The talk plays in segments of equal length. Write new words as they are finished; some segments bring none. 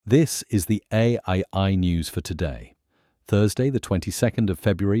This is the AI news for today, Thursday, the 22nd of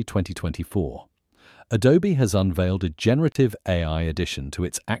February 2024. Adobe has unveiled a generative AI addition to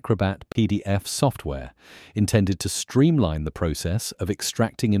its Acrobat PDF software intended to streamline the process of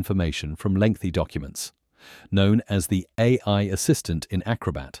extracting information from lengthy documents. Known as the AI assistant in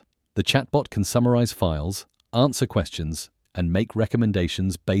Acrobat, the chatbot can summarize files, answer questions, and make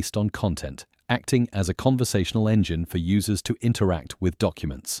recommendations based on content, acting as a conversational engine for users to interact with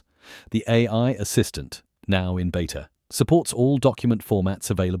documents. The AI assistant, now in beta, supports all document formats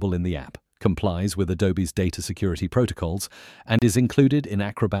available in the app, complies with Adobe's data security protocols, and is included in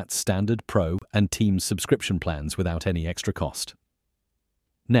Acrobat's standard Pro and Teams subscription plans without any extra cost.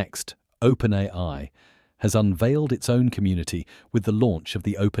 Next, OpenAI has unveiled its own community with the launch of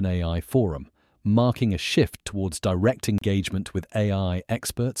the OpenAI Forum, marking a shift towards direct engagement with AI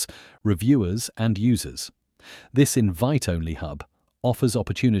experts, reviewers, and users. This invite-only hub offers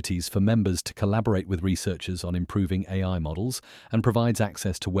opportunities for members to collaborate with researchers on improving AI models and provides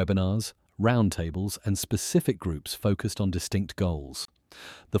access to webinars, roundtables, and specific groups focused on distinct goals.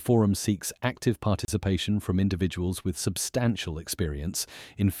 The forum seeks active participation from individuals with substantial experience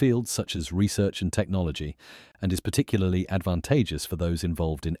in fields such as research and technology, and is particularly advantageous for those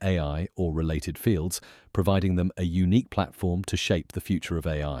involved in AI or related fields, providing them a unique platform to shape the future of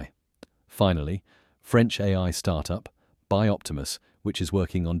AI. Finally, French AI startup Bioptimus, which is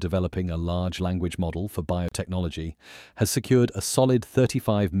working on developing a large language model for biotechnology, has secured a solid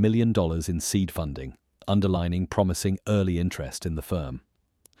 $35 million in seed funding, underlining promising early interest in the firm.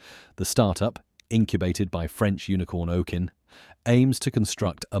 The startup, incubated by French unicorn Okin, aims to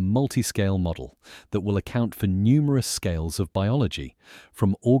construct a multi-scale model that will account for numerous scales of biology,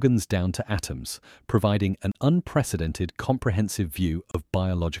 from organs down to atoms, providing an unprecedented comprehensive view of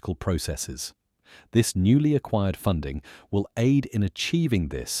biological processes. This newly acquired funding will aid in achieving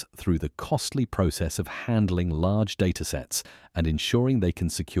this through the costly process of handling large datasets and ensuring they can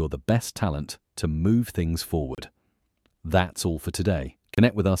secure the best talent to move things forward. That's all for today.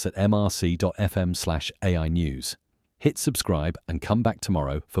 Connect with us at mrc.fm/AI news. Hit subscribe and come back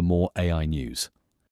tomorrow for more AI news.